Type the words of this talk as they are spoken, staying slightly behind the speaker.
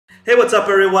Hey, what's up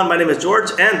everyone? My name is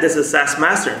George and this is SaaS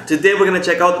Master. Today we're going to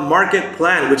check out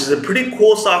MarketPlan, which is a pretty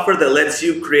cool software that lets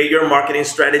you create your marketing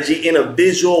strategy in a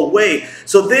visual way.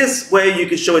 So this way you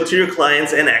can show it to your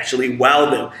clients and actually wow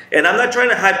them. And I'm not trying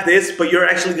to hype this, but you're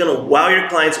actually going to wow your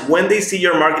clients when they see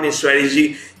your marketing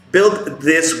strategy built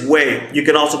this way. You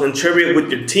can also contribute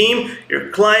with your team,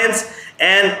 your clients,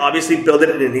 and obviously build it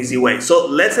in an easy way. So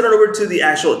let's head on over to the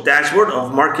actual dashboard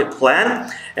of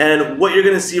MarketPlan. And what you're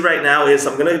gonna see right now is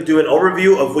I'm gonna do an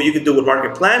overview of what you can do with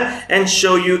MarketPlan and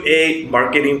show you a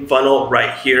marketing funnel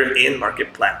right here in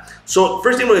MarketPlan. So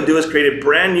first thing we're gonna do is create a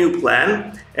brand new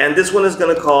plan. And this one is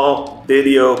gonna call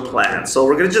video plan. So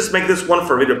we're gonna just make this one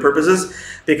for video purposes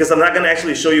because I'm not gonna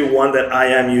actually show you one that I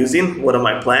am using, one of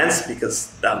my plans,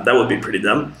 because that would be pretty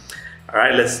dumb. All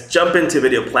right, let's jump into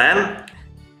video plan.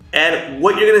 And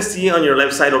what you're gonna see on your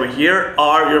left side over here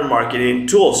are your marketing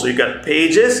tools. So you got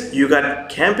pages, you got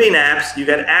campaign apps, you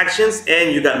got actions,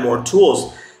 and you got more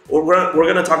tools. We're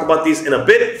gonna talk about these in a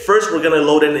bit. First, we're gonna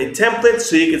load in a template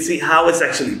so you can see how it's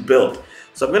actually built.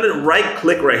 So I'm gonna right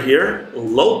click right here,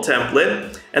 load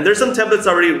template, and there's some templates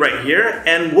already right here.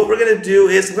 And what we're gonna do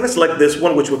is I'm gonna select this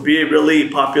one, which would be a really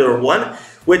popular one,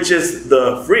 which is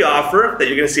the free offer that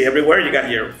you're gonna see everywhere. You got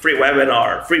your free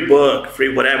webinar, free book,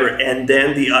 free whatever, and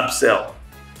then the upsell.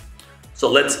 So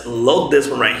let's load this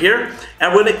one right here.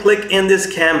 And we're gonna click in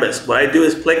this canvas. What I do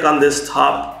is click on this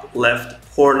top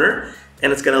left corner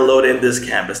and it's gonna load in this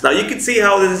canvas. Now you can see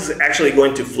how this is actually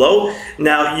going to flow.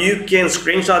 Now you can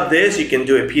screenshot this, you can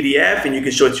do a PDF and you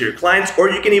can show it to your clients, or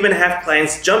you can even have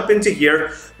clients jump into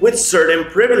here with certain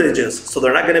privileges. So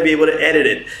they're not gonna be able to edit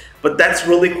it. But that's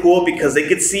really cool because they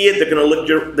can see it,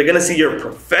 they're gonna see you're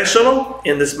professional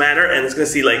in this manner, and it's gonna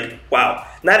see like, wow,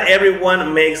 not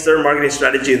everyone makes their marketing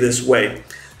strategy this way.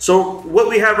 So what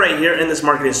we have right here in this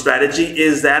marketing strategy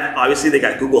is that obviously they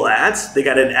got Google ads, they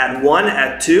got an ad 1,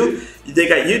 ad 2, they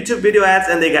got YouTube video ads,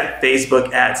 and they got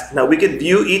Facebook ads. Now we can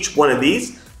view each one of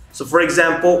these. So for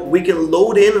example, we can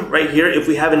load in right here if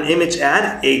we have an image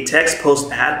ad, a text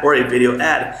post ad, or a video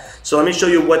ad. So let me show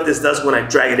you what this does when I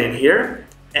drag it in here.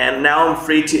 And now I'm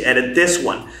free to edit this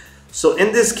one. So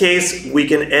in this case, we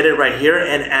can edit right here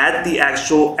and add the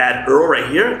actual ad URL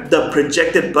right here, the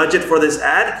projected budget for this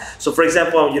ad. So for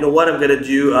example, you know what, I'm gonna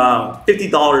do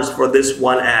 $50 for this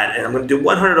one ad, and I'm gonna do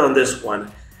 100 on this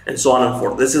one, and so on and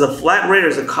forth. This is a flat rate,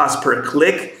 there's a cost per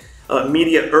click,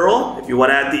 media URL, if you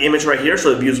wanna add the image right here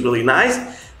so the view is really nice.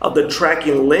 The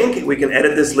tracking link, we can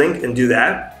edit this link and do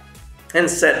that, and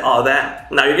set all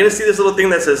that. Now you're gonna see this little thing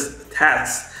that says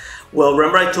tasks. Well,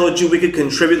 remember I told you we could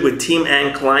contribute with team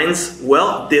and clients?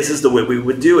 Well, this is the way we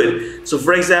would do it. So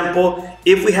for example,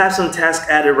 if we have some task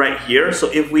added right here,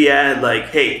 so if we add like,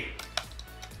 hey,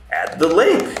 add the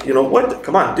link, you know what?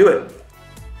 Come on, do it.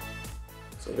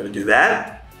 So I'm gonna do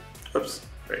that. Oops,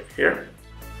 right here.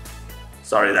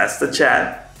 Sorry, that's the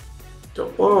chat.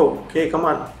 Whoa, okay, come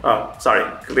on. Oh, sorry,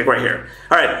 click right here.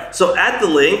 All right, so add the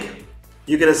link.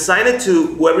 You can assign it to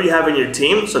whoever you have in your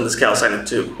team. So in this case, I'll assign it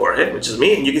to Jorge, which is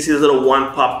me. And you can see this little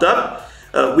one popped up.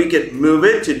 We can move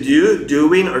it to do,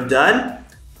 doing, or done.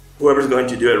 Whoever's going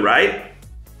to do it, right?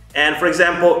 And for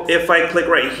example, if I click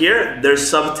right here, there's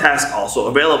subtasks also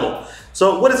available.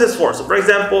 So what is this for? So for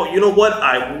example, you know what?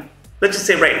 Let's just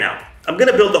say right now, I'm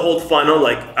gonna build the whole funnel.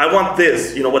 Like I want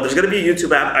this, you know what? There's gonna be a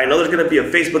YouTube app. I know there's gonna be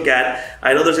a Facebook ad.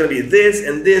 I know there's gonna be this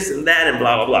and that and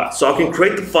blah, blah, blah. So I can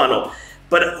create the funnel.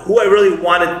 But who I really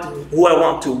wanted, who I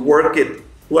want to work it,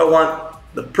 who I want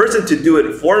the person to do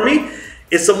it for me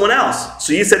is someone else.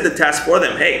 So you set the task for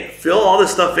them. Hey, fill all this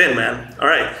stuff in, man. All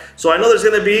right. So I know there's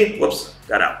gonna be, whoops,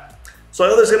 got out. So I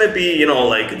know there's gonna be, you know,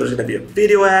 like there's gonna be a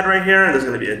video ad right here, and there's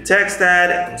gonna be a text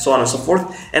ad, and so on and so forth.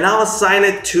 And I'll assign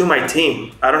it to my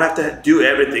team. I don't have to do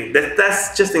everything.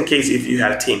 That's just in case if you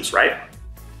have teams, right?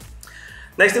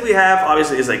 Next thing we have,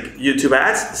 obviously, is like YouTube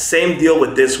ads. Same deal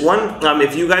with this one.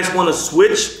 If you guys want to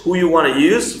switch who you want to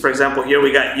use, for example, here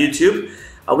we got YouTube.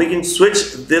 We can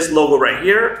switch this logo right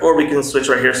here, or we can switch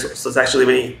right here. So it's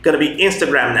actually going to be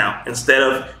Instagram now instead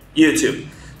of YouTube.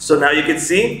 So now you can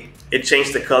see it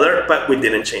changed the color, but we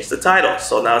didn't change the title.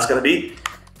 So now it's going to be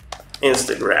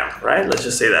Instagram, right? Let's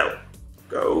just say that.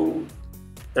 Go.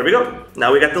 There we go.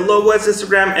 Now we got the logo as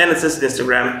Instagram, and it says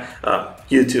Instagram,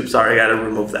 YouTube. Sorry, I got to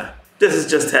remove that. This is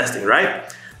just testing,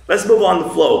 right? Let's move on to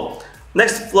flow.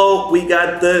 Next flow, we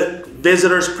got the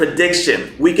visitors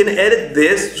prediction. We can edit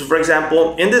this. So for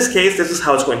example, in this case, this is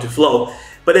how it's going to flow.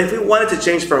 But if we wanted to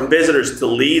change from visitors to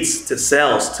leads to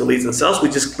sales, to leads and sales, we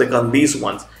just click on these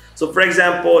ones. So for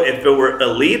example, if it were a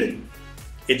lead,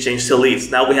 it changed to leads.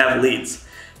 Now we have leads.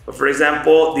 But for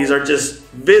example, these are just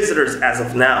visitors as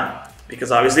of now.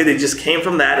 because obviously they just came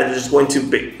from that and they're just going to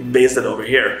base it over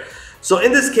here. So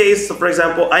in this case, so for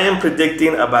example, I am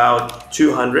predicting about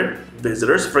 200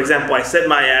 visitors. For example, I set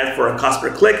my ad for a cost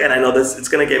per click, and I know this it's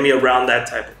going to get me around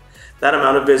that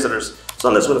amount of visitors. So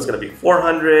on this one, it's going to be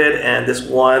 400, and this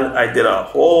one, I did a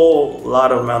whole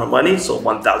lot of amount of money, so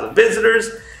 1,000 visitors,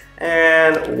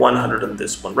 and 100 on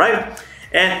this one, right?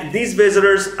 And these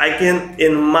visitors, I can,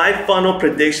 in my funnel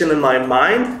prediction in my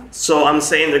mind, so I'm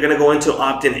saying they're going to go into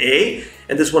opt-in A,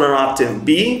 and this one on opt-in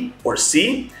B or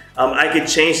C. I can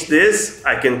change this.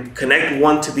 I can connect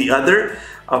one to the other.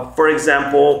 For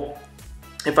example,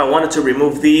 if I wanted to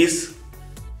remove these,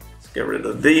 let's get rid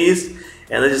of these.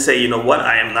 And let's just say, you know what,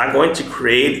 I am not going to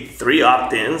create 3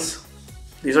 opt-ins.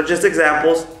 These are just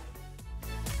examples.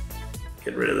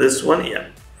 Get rid of this one, yeah,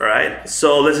 all right.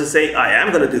 So let's just say I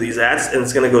am gonna do these ads, and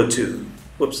it's gonna go to,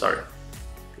 whoops, sorry.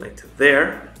 Connect to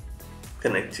there,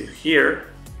 connect to here,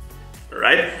 all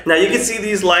right. Now you can see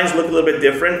these lines look a little bit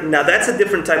different. Now that's a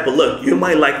different type of look. You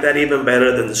might like that even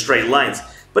better than the straight lines.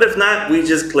 But if not, we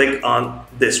just click on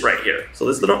this right here. So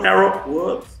this little arrow,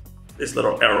 whoops. This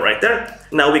little arrow right there.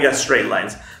 Now we got straight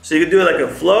lines. So you can do it like a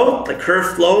flow, a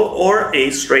curved flow, or a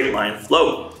straight line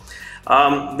flow.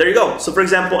 There you go. So for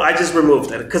example, I just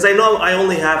removed it because I know I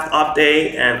only have opt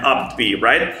A and opt B,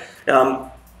 right?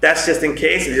 That's just in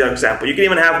case. This is an example. You can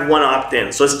even have one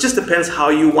opt-in. So it just depends how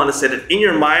you want to set it in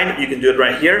your mind. You can do it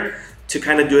right here to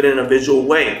kind of do it in a visual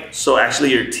way. So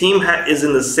actually your team is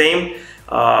in the same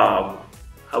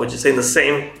how would you say, in the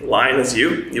same line as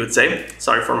you would say,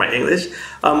 sorry for my English,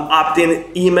 opt-in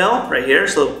email right here.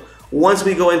 So once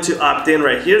we go into opt-in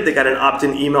right here, they got an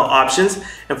opt-in email options.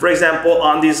 And for example,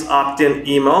 on these opt-in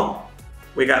email,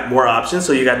 we got more options.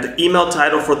 So you got the email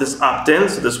title for this opt-in.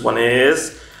 So this one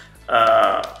is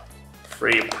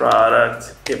free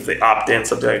product, if they opt in,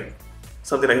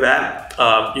 something like that.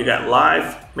 You got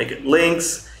live, make it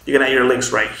links. You can add your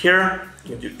links right here.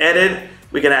 You can do edit.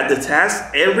 We can add the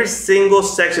task. Every single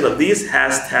section of these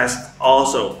has tasks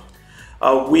also.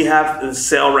 We have the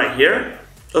sale right here.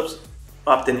 Oops,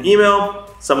 opt-in email.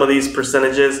 Some of these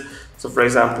percentages. So for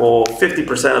example,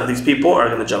 50% of these people are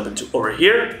gonna jump into over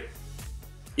here.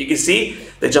 You can see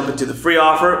they jump into the free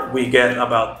offer. We get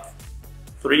about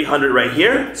 300 right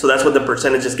here. So that's what the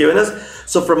percentage is giving us.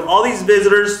 So from all these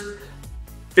visitors,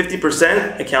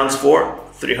 50% accounts for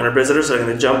 300 visitors that are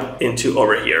going to jump into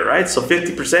over here, right? So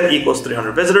 50% equals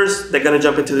 300 visitors. They're going to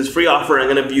jump into this free offer and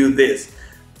going to view this.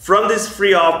 From this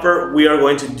free offer, we are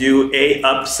going to do a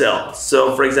upsell.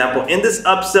 So for example, in this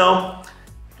upsell,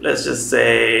 let's just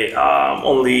say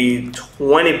only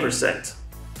 20%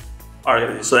 are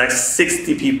going to do. So that's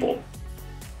 60 people.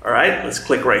 All right, let's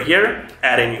click right here,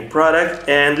 add a new product.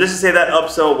 And let's just say that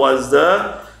upsell was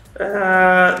the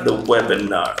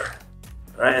webinar.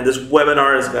 All right, and this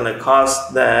webinar is gonna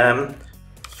cost them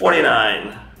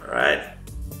 $49, all right?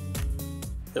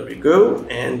 There we go,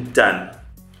 and done,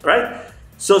 all right?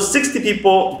 So 60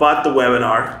 people bought the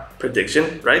webinar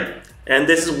prediction, right? And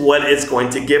this is what it's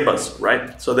going to give us,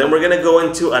 right? So then we're gonna go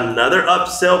into another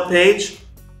upsell page,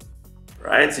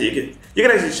 right? So you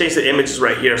can actually change the images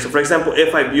right here. So for example,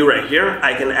 if I view right here,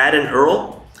 I can add an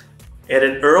URL,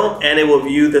 edit URL, and it will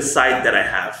view the site that I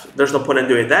have. There's no point in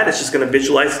doing that. It's just gonna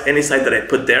visualize any site that I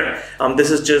put there.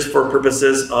 This is just for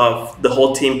purposes of the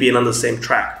whole team being on the same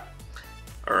track.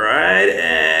 All right,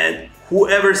 and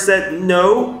whoever said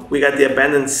no, we got the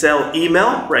abandoned sale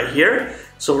email right here.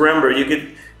 So remember, you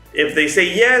could, if they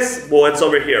say yes, well, it's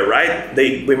over here, right?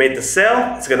 We made the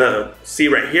sale, it's gonna see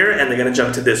right here, and they're gonna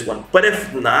jump to this one. But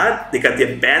if not, they got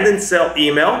the abandoned sale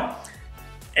email,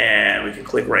 and we can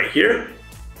click right here.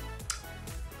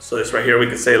 So this right here, we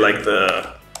can say like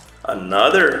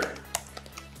another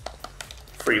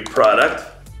free product,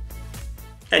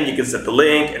 and you can set the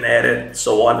link and add it,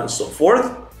 so on and so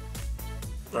forth.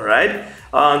 All right,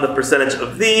 the percentage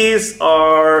of these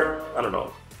are, I don't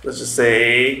know, let's just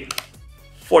say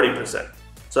 40%.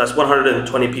 So that's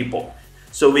 120 people.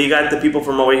 So we got the people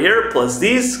from over here plus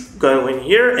these going in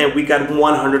here, and we got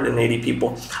 180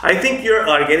 people. I think you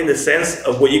are getting the sense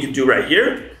of what you can do right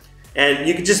here. And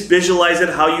you can just visualize it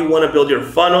how you want to build your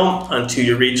funnel until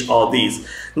you reach all these.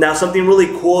 Now, something really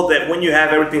cool that when you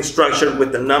have everything structured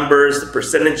with the numbers, the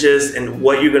percentages, and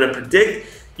what you're going to predict,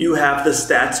 you have the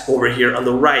stats over here on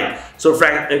the right. So for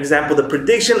example, the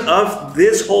prediction of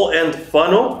this whole end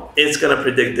funnel is going to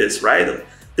predict this, right?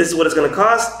 This is what it's going to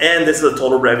cost, and this is the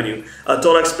total revenue.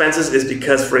 Total expenses is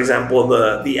because, for example,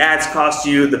 the ads cost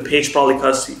you, the page probably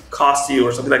cost you,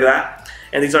 or something like that.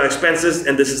 And these are expenses,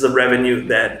 and this is the revenue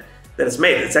that is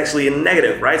made. It's actually a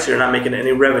negative, right? So you're not making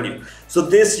any revenue. So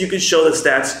this, you can show the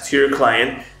stats to your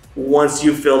client once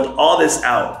you filled all this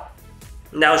out.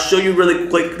 Now, show you really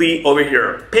quickly over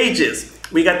here, pages.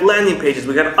 We got landing pages,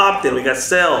 we got opt-in, we got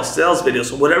sales videos.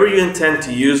 So whatever you intend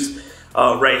to use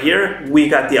right here, we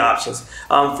got the options.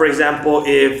 For example,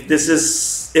 if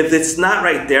it's not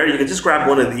right there, you can just grab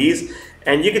one of these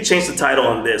and you can change the title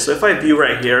on this. So if I view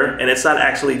right here and it's not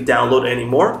actually download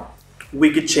anymore,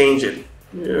 we could change it.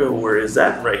 Where is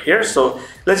that? Right here. So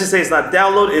let's just say it's not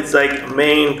download, it's like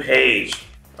main page.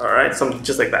 All right, something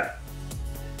just like that.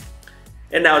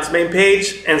 And now it's main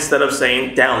page instead of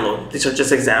saying download. These are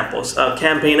just examples.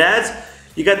 Campaign ads,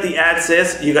 you got the ad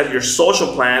sets, you got your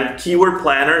social plan, keyword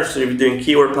planner. So if you're doing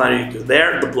keyword planner, you do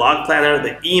there, the blog planner,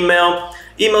 the email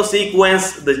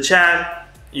sequence, the chat,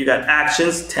 you got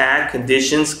actions, tag,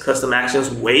 conditions, custom actions,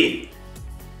 weight.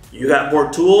 You got more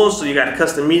tools, so you got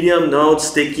custom medium, notes,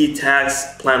 sticky, tags,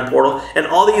 plan portal, and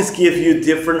all these give you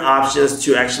different options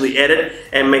to actually edit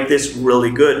and make this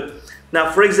really good. Now,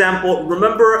 for example,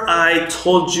 remember I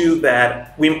told you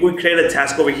that we created a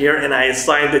task over here and I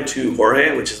assigned it to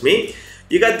Jorge, which is me.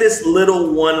 You got this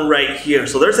little one right here.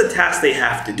 So there's a task they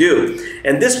have to do.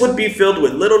 And this would be filled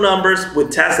with little numbers,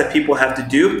 with tasks that people have to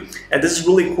do. And this is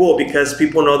really cool because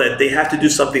people know that they have to do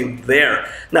something there.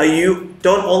 Now, you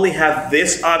don't only have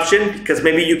this option because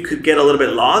maybe you could get a little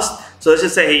bit lost. So let's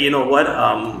just say, hey, you know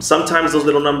what? Sometimes those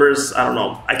little numbers, I don't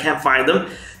know, I can't find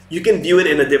them. You can view it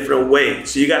in a different way.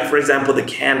 So you got, for example, the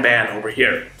Kanban over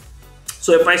here.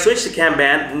 So if I switch to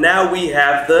Kanban, now we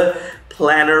have the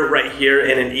planner right here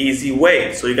in an easy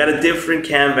way. So you got a different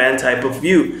Kanban type of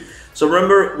view. So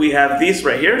remember, we have these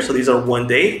right here. So these are 1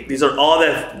 day. These are all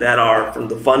that are from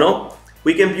the funnel.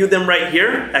 We can view them right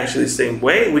here, actually the same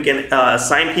way. We can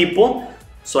assign people.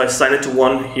 So I assign it to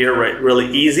one here, right?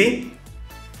 Really easy.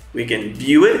 We can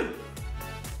view it.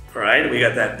 All right, we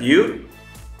got that view.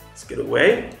 Let's get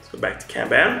away. Let's go back to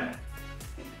Kanban.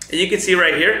 And you can see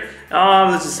right here,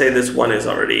 let's just say this one is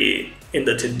already in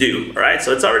the to-do, all right?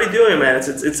 So it's already doing, man.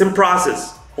 It's in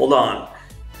process. Hold on.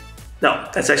 No,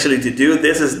 that's actually to do.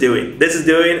 This is doing. This is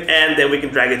doing, and then we can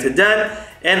drag it to done.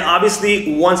 And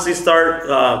obviously, once they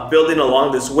start building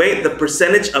along this way, the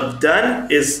percentage of done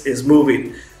is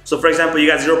moving. So for example, you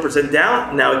got 0%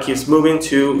 down. Now it keeps moving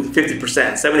to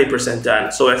 50%, 70%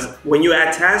 done. So when you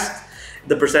add tasks,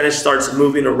 the percentage starts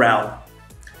moving around.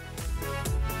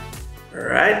 All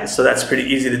right, so that's pretty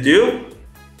easy to do.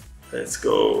 Let's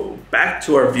go back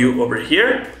to our view over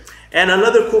here. And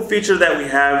another cool feature that we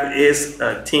have is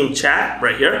team chat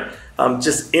right here.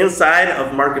 Just inside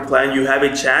of MarketPlan, you have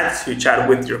a chat to chat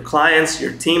with your clients,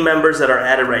 your team members that are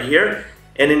added right here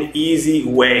in an easy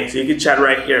way. So you can chat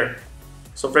right here.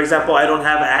 So for example, I don't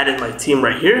have added my team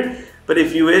right here, but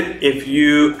if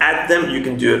you add them, you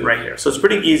can do it right here. So it's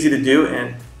pretty easy to do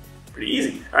and pretty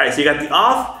easy. All right, so you got the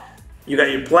off, you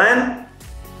got your plan,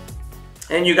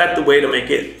 and you got the way to make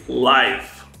it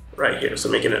live right here. So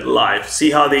making it live.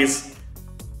 See how these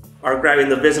are grabbing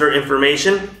the visitor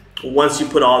information once you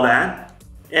put all that.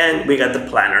 And we got the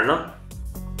planner, no?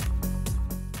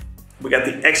 We got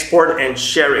the export and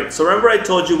sharing. So remember I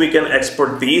told you we can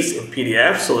export these in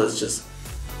PDF. So let's just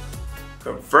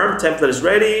confirm template is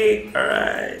ready. All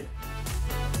right.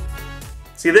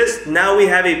 See this? Now we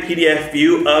have a PDF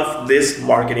view of this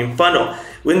marketing funnel.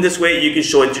 In this way, you can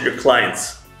show it to your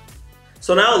clients.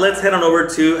 So now let's head on over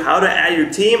to how to add your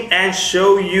team and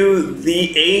show you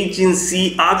the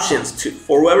agency options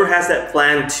for whoever has that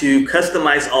plan to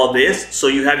customize all this so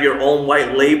you have your own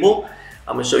white label.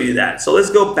 I'm gonna show you that. So let's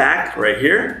go back right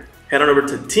here, head on over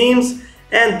to Teams,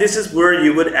 and this is where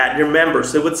you would add your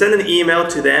members. So it would send an email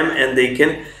to them and they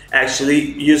can actually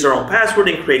use their own password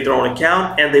and create their own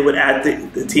account, and they would add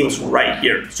the teams right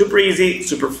here. Super easy,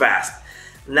 super fast.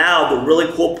 Now, the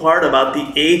really cool part about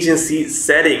the agency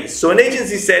settings. So in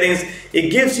agency settings, it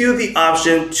gives you the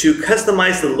option to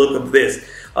customize the look of this.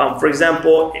 For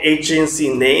example,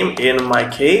 agency name, in my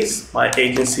case, my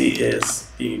agency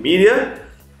is the media.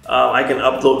 I can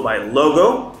upload my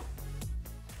logo.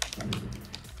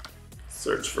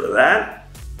 Search for that.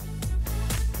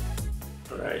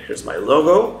 All right, here's my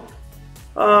logo.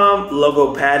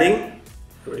 Logo padding.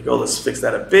 Here we go, let's fix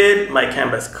that a bit. My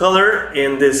canvas color,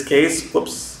 in this case,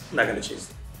 whoops, not gonna change.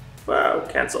 Wow,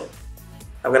 cancel.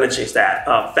 I'm gonna change that.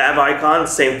 Fav icon,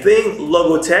 same thing.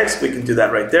 Logo text, we can do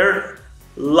that right there.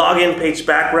 Login page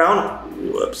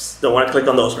background, whoops, don't wanna click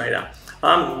on those right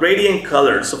now. Gradient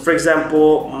colors, so for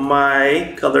example,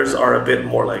 my colors are a bit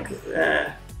more like,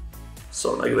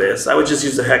 sort of like this. I would just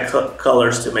use the head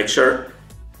colors to make sure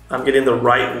I'm getting the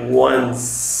right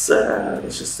ones.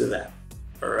 Let's just do that,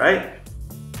 all right.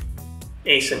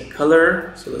 Accent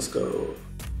color, so let's go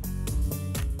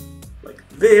like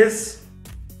this,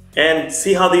 and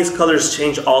see how these colors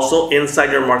change also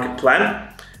inside your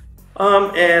MarketPlan.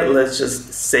 And let's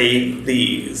just save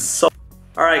these. So,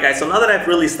 alright guys, so now that I've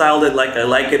really styled it like I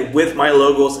like it with my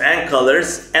logos and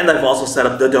colors, and I've also set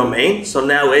up the domain, so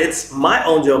now it's my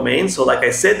own domain. So like I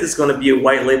said, this is going to be a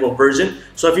white label version.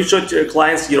 So if you show it to your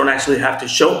clients, you don't actually have to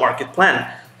show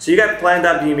MarketPlan. So you got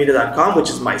plan.viewmedia.com,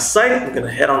 which is my site. I'm going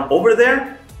to head on over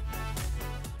there.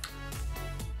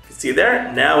 You can see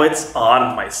there, now it's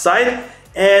on my site,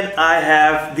 and I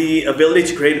have the ability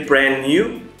to create a brand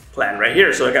new plan right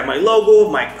here. So I got my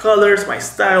logo, my colors, my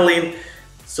styling.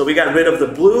 So we got rid of the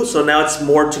blue, so now it's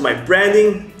more to my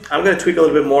branding. I'm gonna tweak a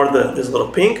little bit more this little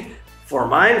pink for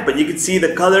mine, but you can see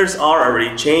the colors are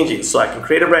already changing. So I can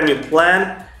create a brand new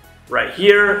plan right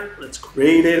here. Let's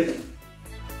create it.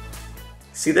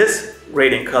 See this?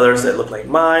 Grading colors that look like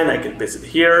mine. I can visit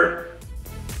here.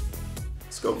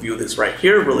 Let's go view this right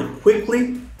here really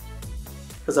quickly,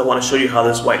 because I want to show you how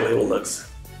this white label looks.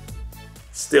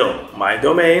 Still my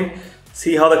domain.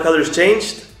 See how the colors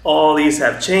changed? All these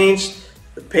have changed.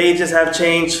 The pages have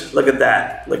changed. Look at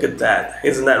that. Look at that.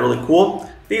 Isn't that really cool?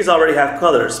 These already have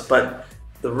colors, but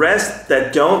the rest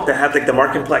that don't, that have like the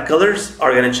MarketPlan colors,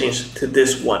 are going to change to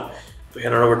this one. If we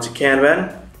head on over to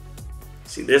Canva,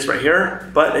 see this right here,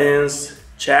 buttons,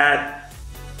 chat,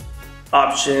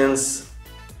 options,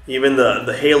 even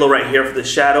the halo right here for the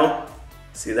shadow.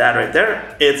 See that right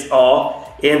there? It's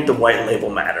all in the white label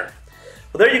manner.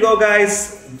 Well, there you go,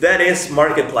 guys. That is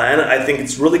MarketPlan. I think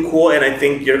it's really cool, and I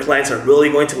think your clients are really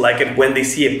going to like it when they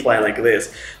see a plan like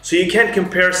this. So you can't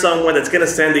compare someone that's going to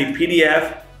send a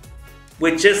PDF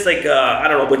with just like, I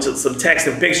don't know, with some text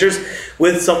and pictures,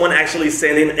 with someone actually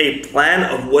sending a plan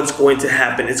of what's going to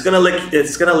happen. It's gonna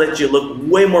let you look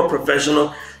way more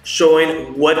professional,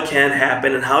 showing what can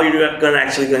happen and how you're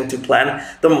going to plan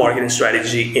the marketing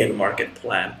strategy in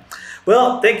MarketPlan.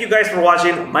 Well, thank you guys for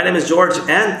watching. My name is George,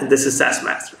 and this is SaaS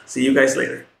Master. See you guys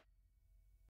later.